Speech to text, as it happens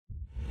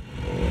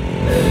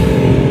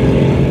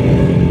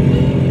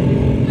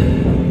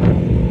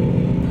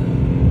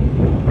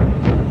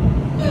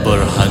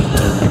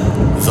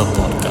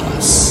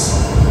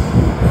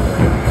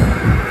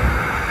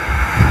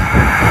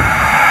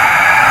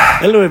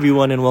Hello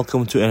everyone and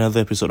welcome to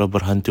another episode of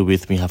Berhantu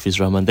with me, Hafiz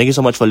Rahman. Thank you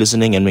so much for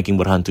listening and making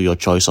Berhantu your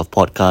choice of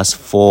podcast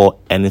for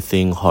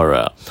anything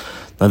horror.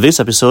 Now this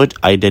episode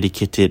I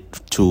dedicated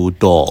to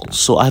dolls.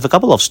 So I have a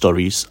couple of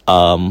stories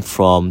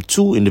from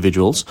two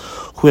individuals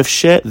who have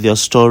shared their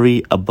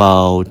story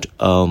about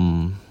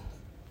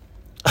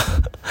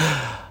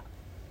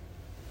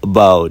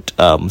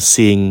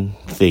seeing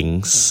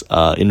things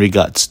in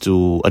regards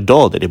to a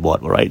doll that they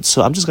bought, alright?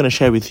 So I'm just going to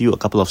share with you a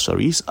couple of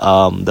stories.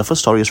 The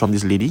first story is from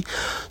this lady.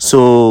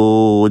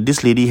 So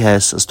this lady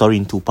has a story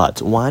in two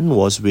parts. One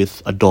was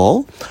with a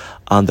doll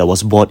that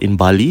was bought in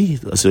Bali.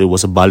 So it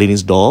was a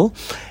Balinese doll.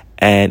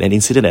 And an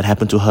incident that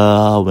happened to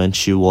her when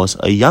she was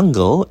a young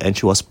girl and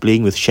she was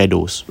playing with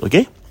shadows,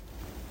 okay?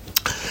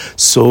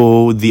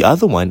 So the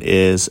other one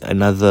is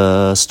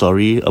another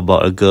story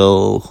about a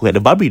girl who had a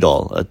Barbie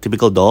doll, a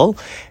typical doll,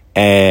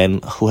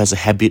 and who has a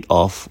habit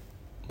of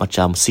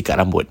macam sikat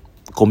rambut,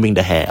 combing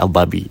the hair of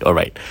Barbie.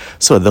 Alright.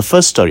 So the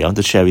first story I want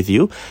to share with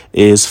you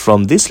is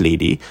from this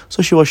lady.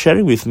 So she was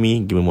sharing with me.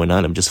 Give me one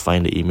minute. Let me just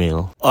find the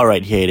email.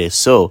 Alright, here it is.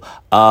 So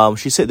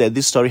she said that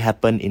this story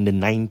happened in the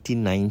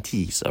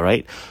 1990s.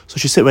 Alright. So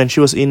she said when she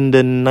was in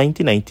the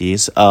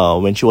 1990s,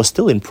 when she was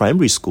still in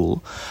primary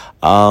school,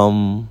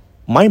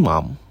 my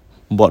mom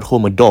bought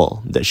home a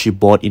doll that she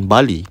bought in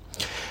Bali.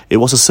 It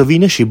was a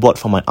souvenir she bought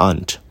for my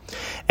aunt.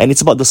 And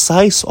it's about the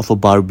size of a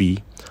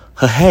Barbie.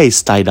 Her hair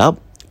is tied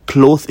up,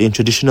 clothed in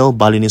traditional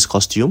Balinese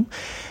costume,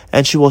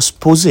 and she was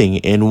posing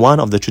in one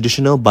of the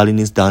traditional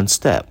Balinese dance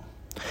step.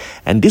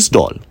 And this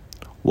doll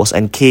was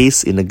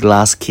encased in a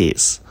glass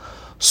case.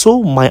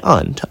 So my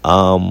aunt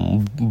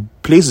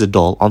placed the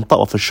doll on top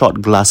of a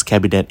short glass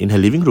cabinet in her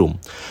living room.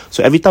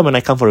 So every time when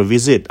I come for a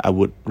visit, I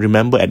would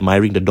remember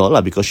admiring the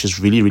doll because she's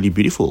really, really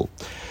beautiful.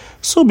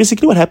 So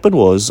basically what happened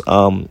was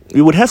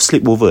we would have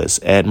sleepovers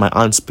at my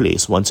aunt's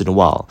place once in a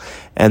while.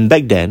 And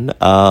back then,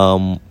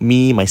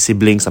 me, my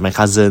siblings and my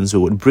cousins, we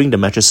would bring the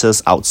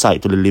mattresses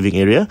outside to the living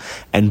area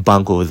and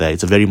bunk over there.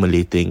 It's a very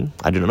Malay thing.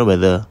 I don't know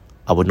whether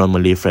our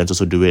non-Malay friends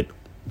also do it.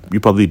 You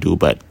probably do,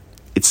 but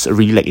it's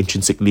really like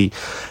intrinsically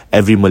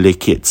every Malay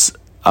kid's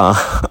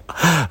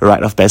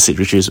rite of passage,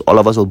 which is all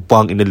of us will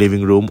bunk in the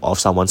living room of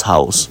someone's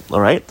house.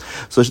 Alright?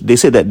 So they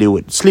said that they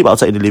would sleep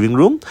outside in the living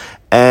room,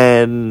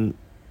 and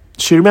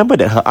she remembered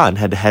that her aunt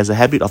has a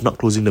habit of not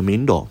closing the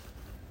main door,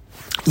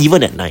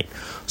 even at night.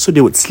 So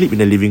they would sleep in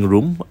the living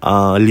room,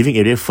 living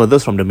area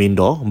furthest from the main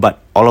door, but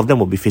all of them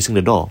would be facing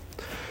the door.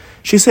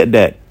 She said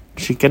that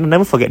she can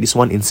never forget this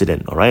one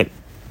incident, alright,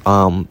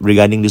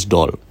 regarding this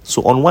doll.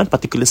 So on one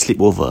particular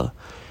sleepover,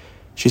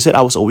 she said,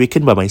 I was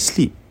awakened by my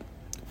sleep.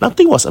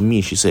 Nothing was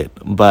amiss, she said,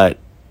 but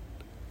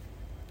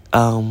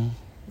nothing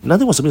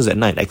was amiss that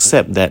night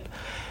except that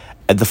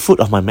at the foot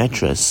of my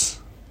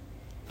mattress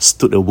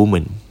stood a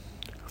woman.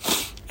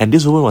 And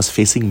this woman was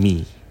facing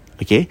me,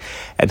 okay?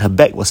 And her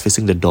back was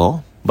facing the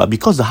door. But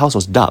because the house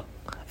was dark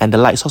and the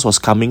light source was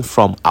coming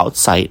from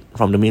outside,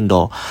 from the main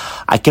door,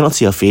 I cannot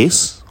see her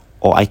face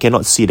or I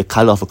cannot see the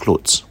colour of her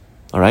clothes,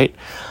 alright?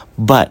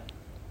 But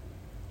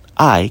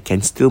I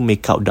can still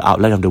make out the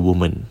outline of the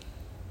woman.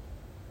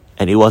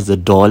 And it was the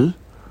doll,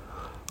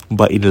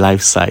 but in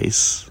life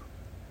size.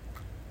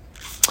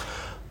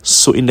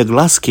 So in the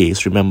glass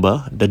case,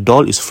 remember, the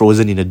doll is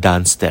frozen in a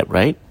dance step,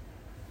 right?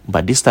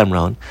 But this time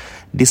round,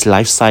 this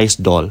life-size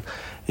doll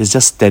is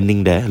just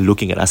standing there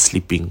looking at us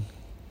sleeping.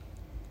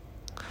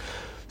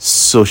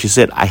 So she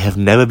said, I have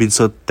never been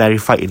so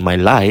terrified in my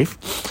life.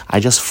 I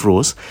just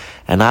froze.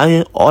 And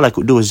all I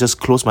could do was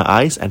just close my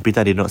eyes and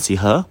pretend I did not see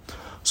her.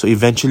 So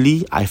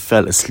eventually, I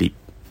fell asleep.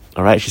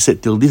 Alright, she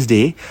said, till this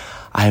day,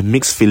 I have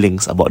mixed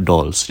feelings about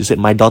dolls. She said,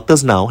 my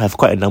daughters now have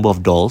quite a number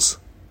of dolls,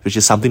 which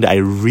is something that I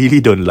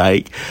really don't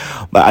like.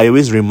 But I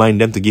always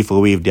remind them to give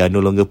away if they are no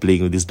longer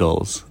playing with these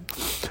dolls.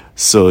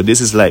 So this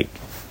is like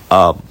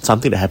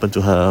something that happened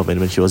to her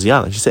when she was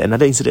young. She said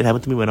another incident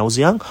happened to me when I was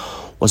young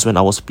was when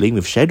I was playing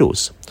with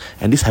shadows.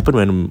 And this happened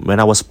when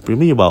I was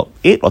maybe about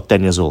 8 or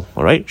 10 years old.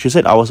 Alright? She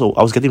said I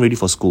was getting ready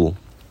for school.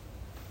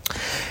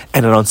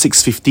 And around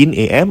 6:15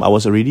 a.m. I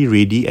was already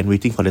ready and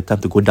waiting for the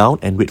time to go down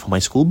and wait for my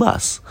school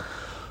bus.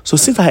 So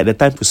since I had the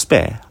time to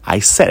spare, I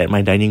sat at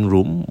my dining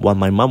room while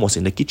my mum was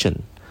in the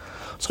kitchen.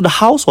 So the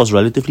house was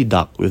relatively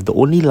dark with the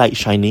only light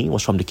shining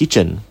was from the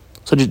kitchen.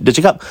 So dia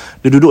cakap,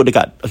 dia duduk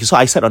dekat. Okay, so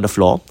I sat on the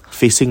floor,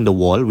 facing the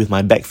wall with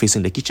my back facing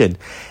the kitchen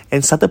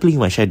and started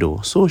playing my shadow.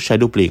 So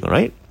shadow playing,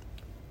 alright?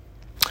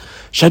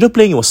 Shadow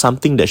playing was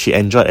something that she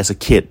enjoyed as a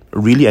kid,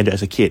 really enjoyed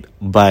as a kid,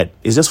 but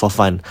it's just for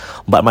fun.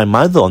 But my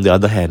mother, on the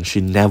other hand,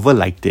 she never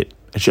liked it.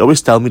 And she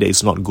always tell me that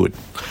it's not good.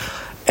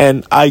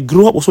 And I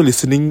grew up also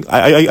listening,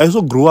 I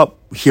also grew up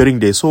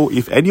hearing this. So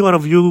if any one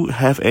of you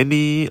have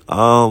any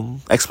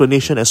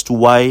explanation as to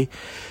why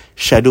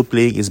shadow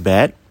playing is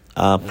bad,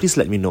 please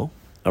let me know.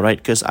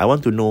 Alright, because I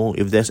want to know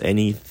if there's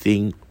any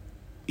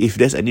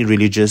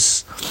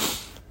religious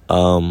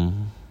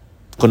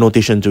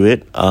connotation to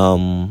it,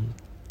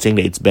 saying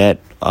that it's bad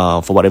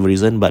for whatever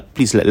reason, but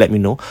please let me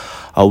know.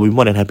 I'll be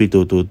more than happy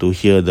to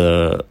hear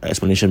the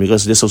explanation,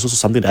 because there's also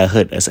something that I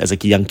heard as a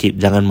young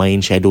kid. Jangan main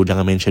shadow.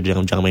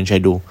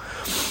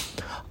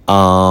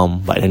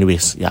 But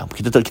anyways, yeah,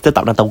 kita tak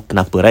pernah tahu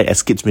kenapa, right?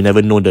 As kids, we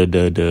never know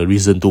the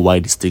reason to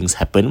why these things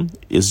happen.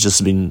 It's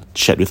just been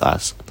shared with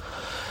us.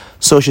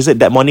 So she said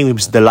that morning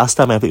was the last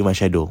time I played with my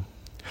shadow.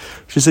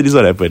 She said this is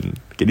what happened.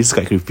 Okay, this is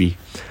quite creepy.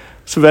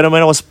 So when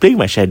I was playing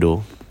my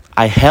shadow,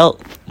 I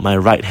held my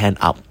right hand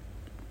up.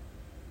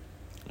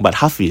 But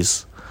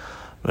Hafiz,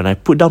 when I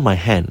put down my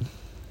hand,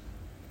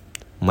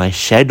 my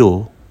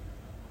shadow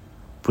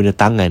punya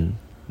tangan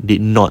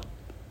did not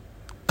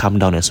come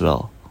down as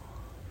well.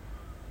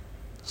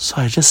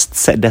 So I just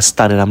sat there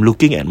stunned, and I'm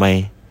looking at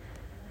my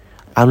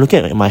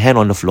hand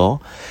on the floor,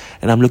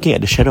 and I'm looking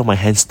at the shadow of my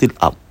hand still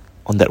up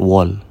on that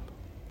wall.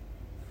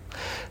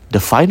 The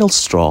final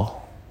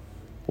straw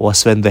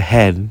was when the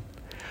hand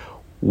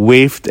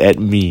waved at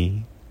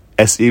me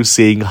as if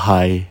saying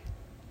hi.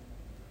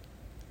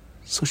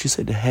 So she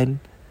said the hand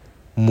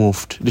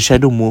moved, the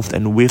shadow moved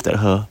and waved at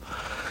her.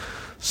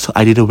 So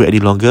I didn't wait any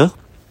longer.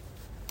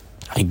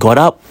 I got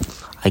up,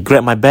 I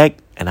grabbed my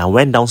bag, and I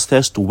went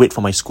downstairs to wait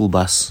for my school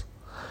bus.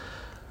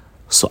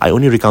 So I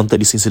only recounted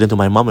this incident to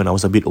my mom when I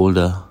was a bit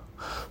older.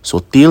 So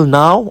till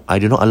now, I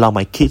do not allow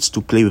my kids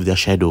to play with their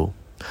shadow.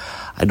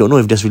 I don't know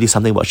if there's really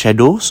something about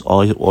shadows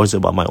or is it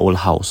about my old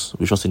house,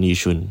 which was in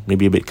Yishun,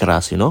 maybe a bit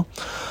keras, you know.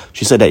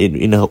 She said that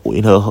in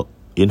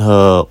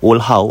her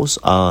old house,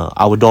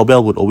 our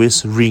doorbell would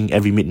always ring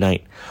every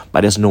midnight,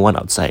 but there's no one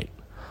outside.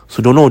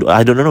 So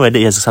I don't know whether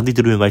it has something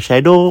to do with my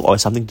shadow or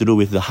something to do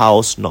with the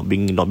house not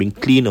being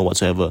clean or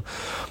whatsoever.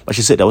 But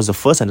she said that was the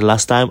first and the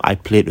last time I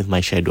played with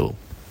my shadow.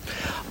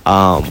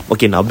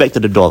 Okay, now back to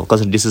the doll,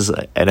 because this is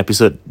an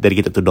episode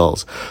dedicated to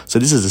dolls. So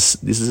this is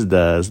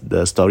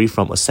the story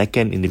from a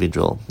second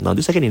individual. Now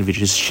this second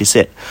individual, she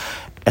said,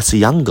 as a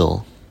young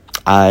girl,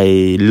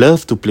 I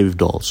love to play with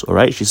dolls. All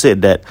right, she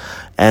said that,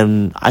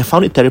 and I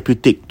found it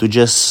therapeutic to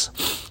just.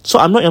 So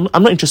I'm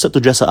not interested to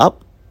dress her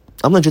up.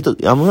 I'm not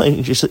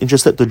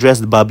interested to dress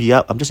the Barbie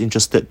up. I'm just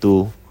interested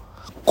to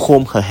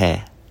comb her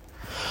hair.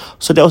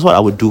 So that was what I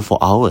would do for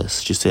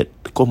hours. She said,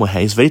 comb her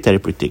hair is very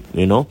therapeutic,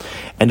 you know.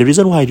 And the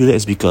reason why I do that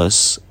is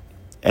because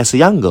as a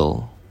young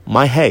girl,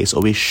 my hair is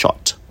always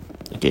short.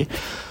 Okay,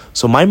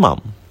 so my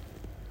mom,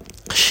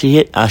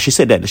 she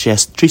said that she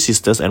has 3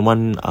 sisters and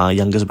 1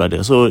 youngest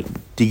brother. So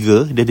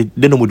 3,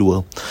 dia nombor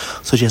 2.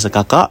 So she has a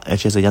kakak, and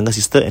she has a younger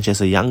sister, and she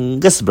has a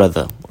youngest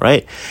brother,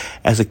 right?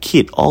 As a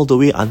kid, all the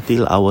way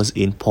until I was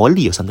in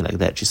poly or something like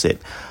that, she said.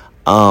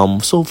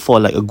 So for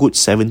like a good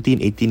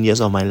 17, 18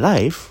 years of my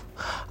life,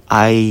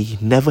 I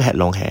never had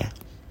long hair.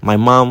 My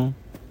mom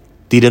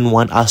didn't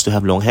want us to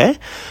have long hair.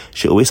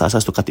 She always asked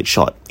us to cut it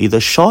short, either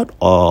short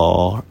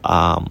or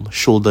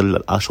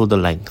shoulder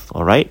length.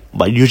 All right,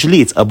 but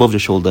usually it's above the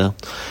shoulder.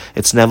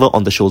 It's never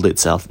on the shoulder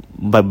itself.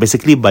 But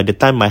basically, by the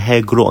time my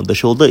hair grew on the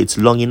shoulder, it's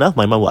long enough.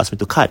 My mom would ask me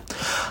to cut.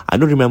 I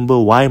don't remember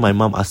why my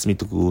mom asked me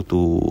to.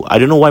 I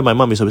don't know why my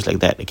mom is always like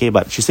that. Okay,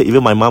 but she said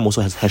even my mom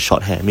also has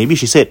short hair. Maybe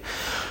she said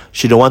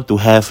she don't want to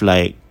have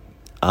like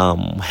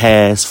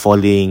hairs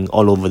falling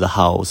all over the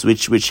house,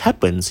 which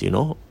happens, you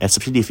know,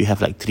 especially if you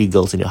have like 3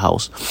 girls in your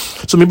house.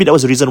 So maybe that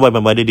was the reason why my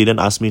mother didn't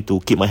ask me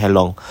to keep my hair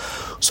long.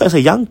 So as a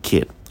young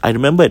kid, I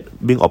remembered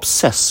being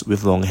obsessed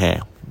with long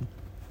hair.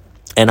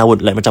 And I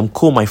would like macam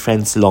comb my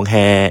friends' long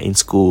hair in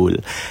school.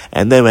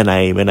 And then when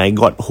I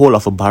got hold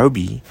of a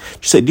Barbie,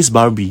 she said this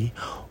Barbie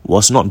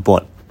was not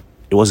bought.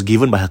 It was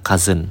given by her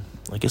cousin.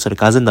 Okay, so the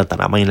cousin dah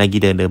tak nak main lagi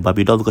the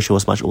Barbie doll because she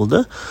was much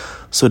older.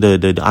 So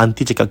the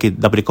auntie cakap, okay,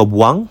 daripada kau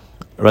buang,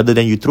 rather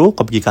than you throw,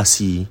 kau pergi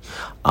kasih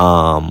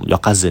your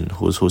cousin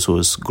who's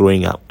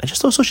growing up. And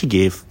so she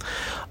gave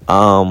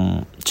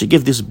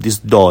this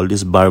doll,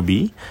 this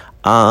Barbie,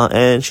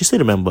 and she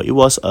still remember it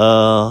was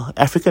a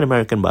African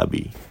American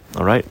Barbie.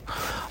 All right,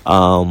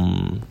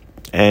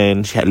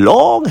 and she had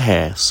long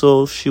hair,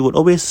 so she would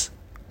always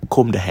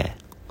comb the hair.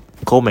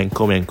 Comb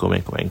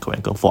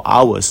for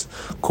hours.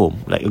 Comb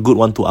like a good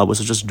 1-2 hours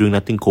of just doing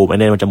nothing, comb,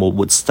 and then macam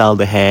would style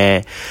the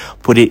hair,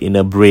 put it in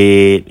a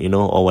braid, you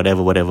know, or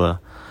whatever.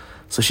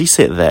 So she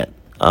said that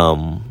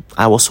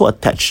I was so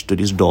attached to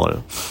this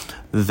doll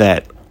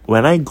that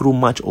when I grew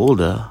much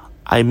older,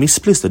 I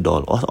misplaced the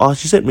doll. Or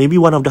she said maybe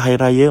one of the Hari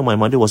Raya, my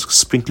mother was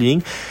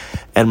sprinkling,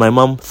 and my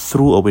mom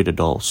threw away the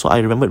doll. So I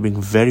remember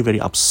being very,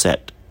 very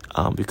upset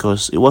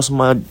because it was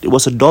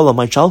a doll of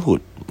my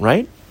childhood,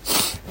 right?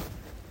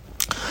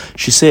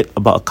 She said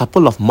about a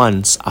couple of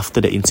months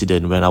after the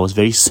incident, when I was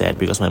very sad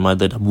because my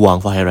mother dah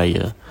buang for Hari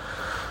Raya,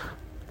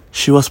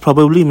 she was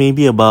probably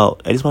maybe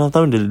about, at this point of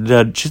time,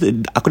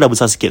 aku dah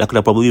besar sikit, aku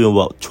dah probably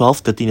about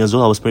 12, 13 years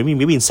old. I was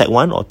maybe in Sec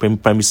 1 or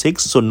primary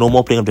 6, so no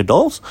more playing with the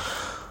dolls.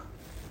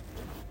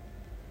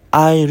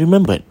 I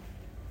remembered,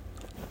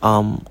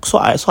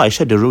 so I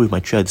shared the room with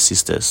my 3 other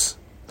sisters,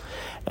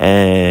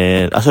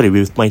 and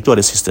with my 2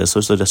 other sisters, so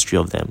there's 3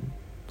 of them.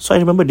 So I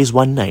remember this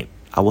one night,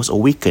 I was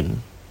awakened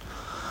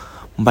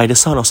by the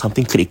sound of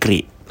something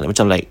krik-krik.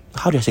 Like,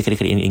 how do I say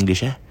krik-krik in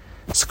English?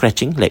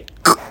 Scratching, like.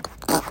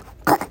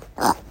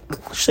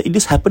 So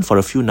this happened for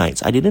a few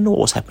nights. I didn't know what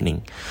was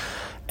happening.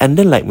 And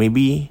then like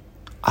maybe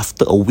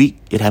after a week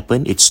it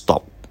happened, it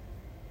stopped.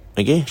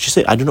 Okay, she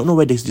said, I do not know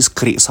where this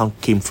creak sound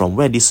came from,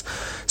 where this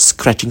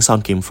scratching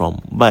sound came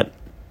from. But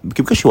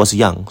because she was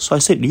young, so I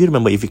said, do you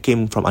remember if it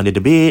came from under the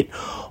bed,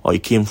 or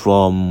it came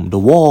from the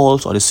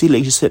walls or the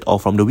ceiling? She said, or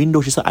from the window.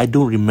 She said, I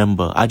don't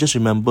remember. I just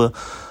remember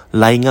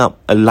lying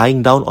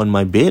down on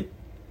my bed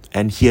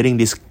and hearing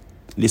this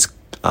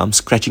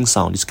scratching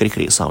sound, this creak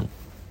sound.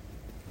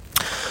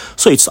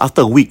 So it's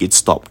after a week it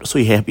stopped. So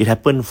it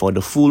happened for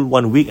the full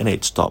 1 week and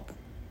it stopped.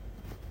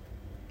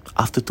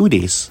 After 2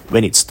 days,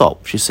 when it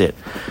stopped, she said,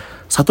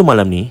 satu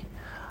malam ni,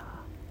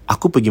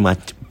 aku pergi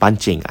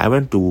pancing. I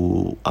went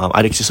to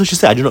so she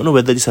said, I do not know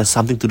whether this has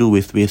something to do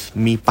with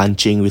me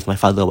punching with my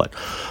father or what.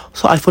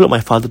 So I followed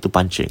my father to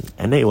pancing.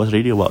 And then it was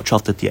already about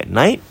 12:30 at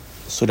night.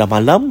 So dah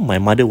malam, my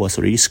mother was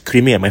already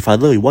screaming at my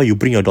father, why you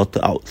bring your daughter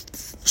out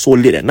so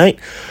late at night?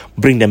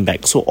 Bring them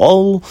back. So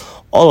all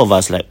of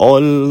us, like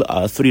all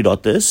 3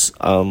 daughters,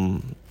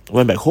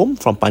 went back home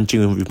from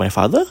pancing with my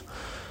father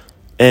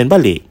and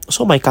balik.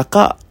 So my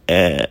kakak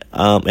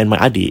and my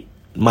adik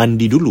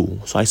mandi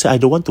dulu. So I said, I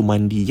don't want to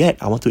mandi yet.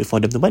 I want to wait for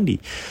them to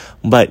mandi.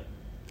 But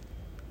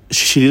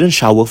she didn't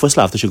shower first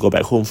after she got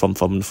back home from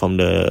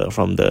the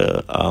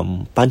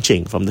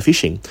punching, from the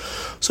fishing.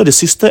 So the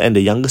sister and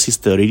the younger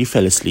sister already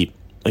fell asleep.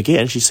 Okay,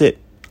 and she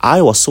said, I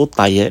was so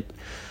tired,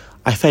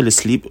 I fell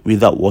asleep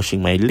without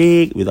washing my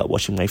leg, without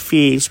washing my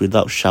face,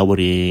 without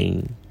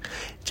showering.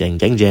 Jeng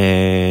jeng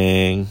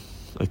jeng.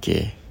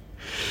 Okay.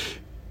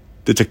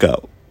 Dia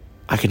cakap,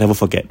 I can never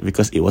forget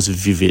because it was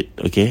vivid.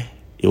 Okay,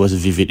 it was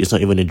vivid. It's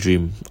not even a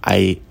dream.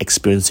 I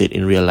experienced it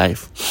in real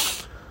life.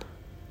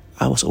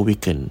 I was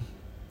awakened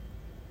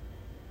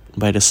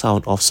by the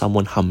sound of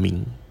someone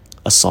humming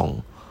a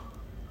song.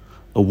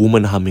 A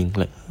woman humming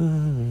like.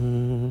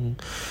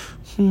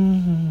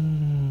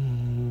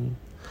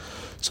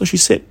 So she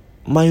said,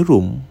 my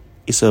room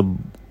is a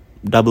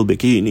double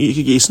bed.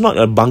 It's not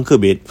a bunker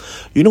bed.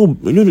 You know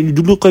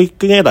dulu kau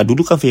ingat tak?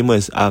 Dulu kan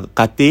famous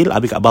katil,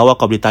 habis kat bawah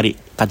kau boleh tarik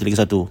katil lagi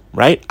satu,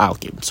 right?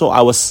 Okay. So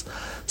I was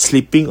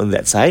sleeping on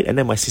that side, and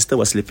then my sister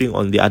was sleeping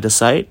on the other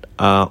side,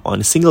 on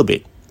a single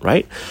bed,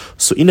 right?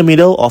 So in the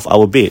middle of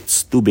our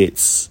beds, 2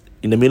 beds,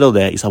 in the middle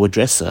there is our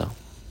dresser.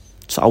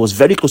 So I was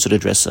very close to the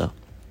dresser,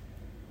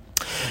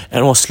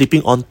 and I was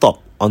sleeping on top,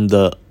 on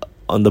the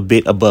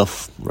bed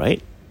above,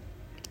 right?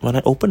 When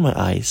I opened my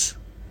eyes,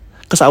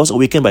 because I was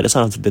awakened by the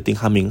sound of the thing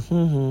humming,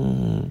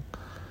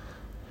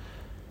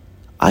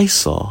 I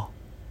saw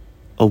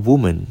a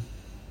woman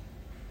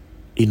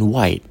in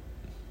white.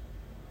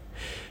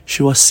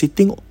 She was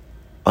sitting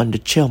on the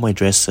chair of my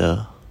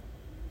dresser,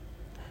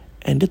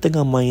 and dia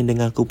tengah main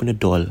dengan aku punya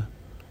doll.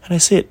 And I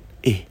said,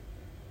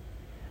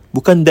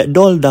 bukan that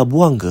doll dah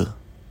buang ke?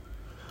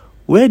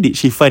 Where did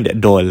she find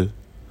that doll?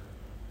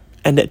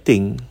 And that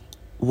thing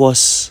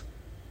was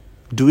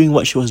doing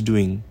what she was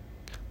doing,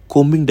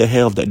 combing the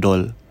hair of that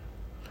doll.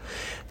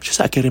 Just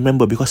I can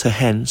remember because her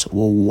hands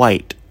were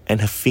white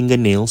and her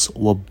fingernails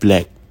were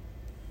black.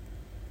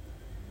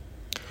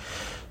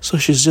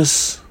 So she's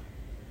just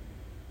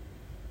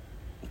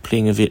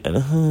playing with it,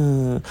 and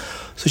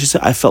so she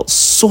said, I felt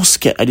so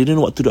scared. I didn't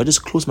know what to do. I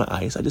just closed my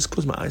eyes, and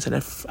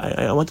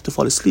I wanted to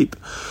fall asleep.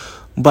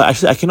 But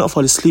actually I cannot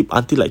fall asleep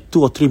until like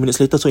 2 or 3 minutes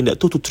later. So in that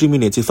 2 to 3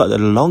 minutes, it felt the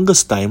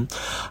longest time,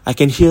 I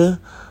can hear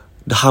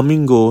the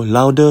humming go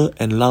louder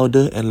and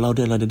louder and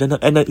louder and louder.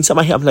 And then inside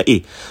my head I'm like,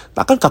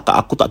 takkan kakak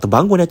aku tak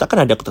terbangun,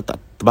 takkan adik aku tak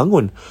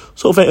terbangun.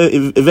 So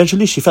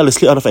eventually she fell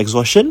asleep out of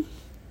exhaustion.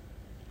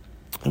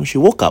 And when she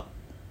woke up,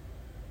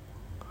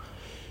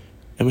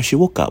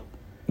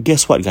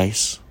 guess what,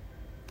 guys?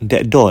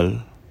 That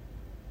doll,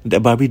 that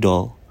Barbie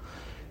doll,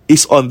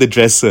 is on the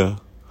dresser.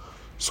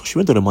 So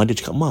she went to the mother,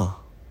 cakap, Ma,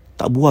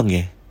 tak buang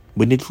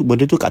benda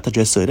tu kat atas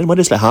dresser. Then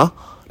mother's like,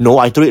 no,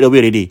 I threw it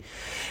away already.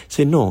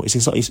 Say no, it's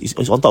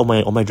on top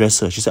of my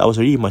dresser. She said I was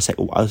already in I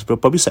was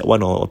probably sec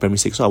 1 or primary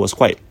 6, so I was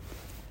quite,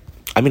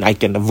 I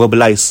can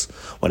verbalize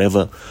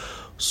whatever.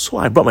 So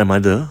I brought my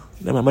mother.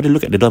 Then my mother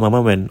looked at the door. My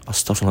mom went,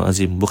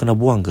 Astaghfirullahalazim, bukan nak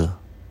buang ke?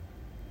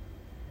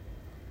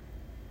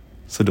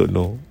 So don't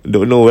know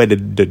where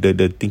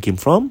the thing came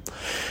from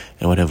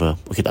and whatever.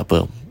 Okay, tak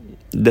apa.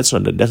 That's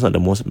not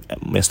the most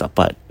messed up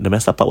part. The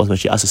messed up part was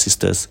when she asked her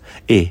sisters,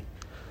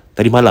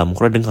 tadi malam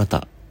korang dengar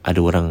tak ada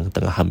orang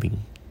tengah humming?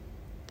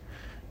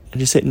 And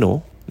she said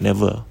no,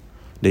 never.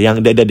 The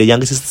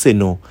younger sister said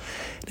no.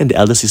 Then the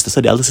elder sister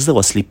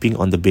was sleeping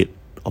on the bed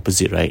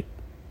opposite, right?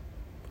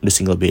 The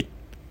single bed.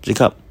 She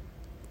cakap,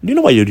 do you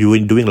know what you were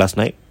doing last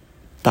night?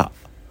 Tak.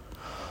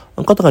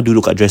 Engkau tengah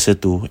duduk kat dresser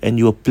tu, and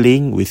you were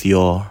playing with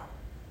your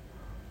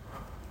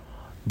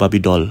Barbie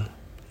doll.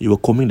 You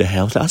were combing the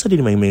hair. I was like, asal dia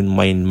main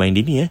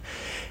ini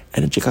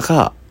And then cakap,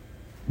 kakak,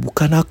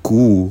 bukan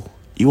aku.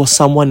 It was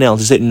someone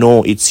else. She said, no,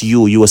 it's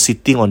you. You were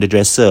sitting on the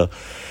dresser.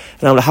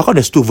 And I'm like, how come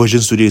there's 2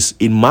 versions to this?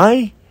 In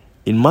my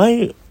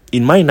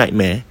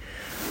nightmare,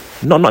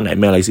 not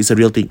nightmare, like it's a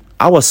real thing.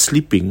 I was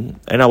sleeping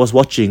and I was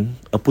watching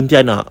a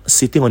puntianak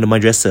sitting on my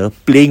dresser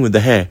playing with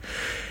the hair.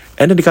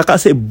 And then the kakak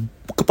said,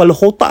 kepala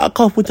otak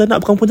kau puntianak,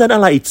 bukan puntianak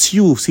lah, it's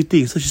you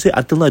sitting. So she said,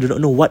 until now I do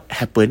not know what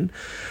happened.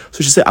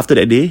 So she said after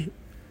that day,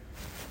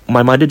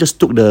 my mother just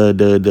took the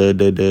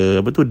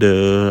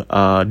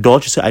doll.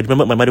 She said, I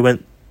remember my mother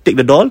went take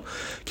the doll,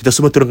 kita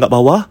semua turun kat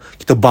bawah,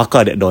 kita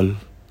bakar that doll.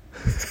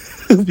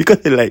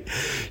 Because like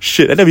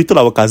shit. And then we told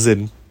our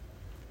cousin.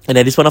 And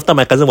at this point of time,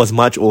 my cousin was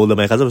much older.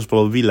 My cousin was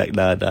probably like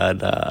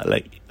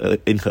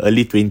in her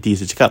early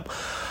 20s. She cakap,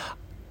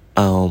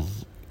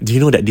 do you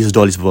know that this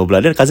doll is blah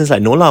blah? Then cousin's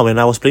like, no lah, when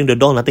I was playing the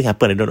doll, nothing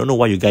happened. I don't know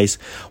why you guys,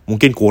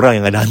 mungkin korang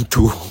yang ada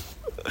hantu.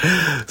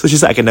 So she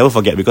said, I can never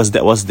forget, because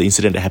that was the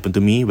incident that happened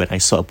to me when I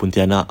saw a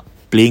Pontianak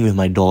playing with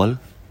my doll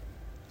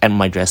and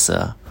my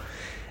dresser.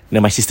 And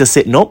then my sister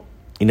said, nope,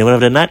 in the middle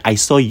of the night, I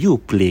saw you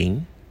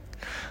playing.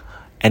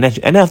 And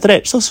then after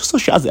that, so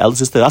she asked the elder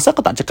sister, asal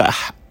kau tak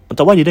cakap,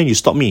 why didn't you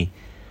stop me?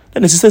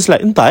 Then the sister's like,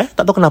 entah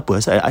tak tahu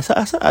kenapa.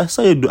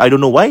 I don't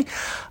know why.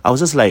 I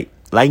was just like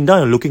lying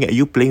down and looking at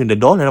you playing with the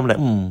doll, and I'm like,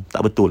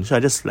 tak betul. So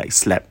I just like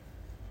slept.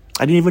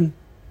 I didn't even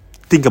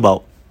think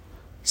about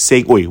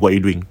saying, oi, what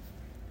are you doing?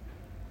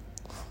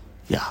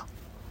 Yeah.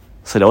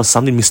 So that was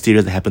something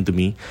mysterious that happened to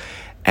me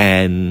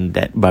and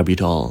that Barbie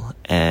doll.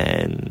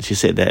 And she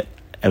said that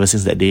ever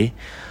since that day,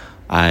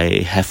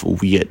 I have a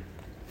weird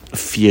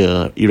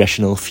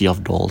irrational fear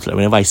of dolls. Like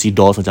whenever I see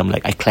dolls, I'm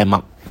like, I clam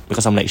up,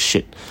 because I'm like,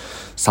 shit,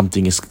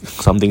 something's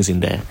in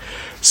there.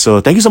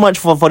 So thank you so much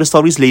for the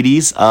stories,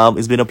 ladies.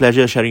 It's been a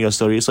pleasure sharing your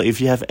stories. So if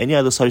you have any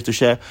other stories to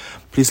share,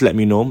 please let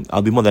me know.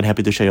 I'll be more than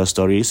happy to share your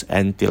stories.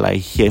 Until I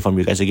hear from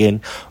you guys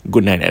again,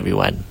 good night,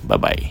 everyone. Bye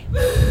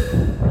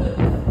bye.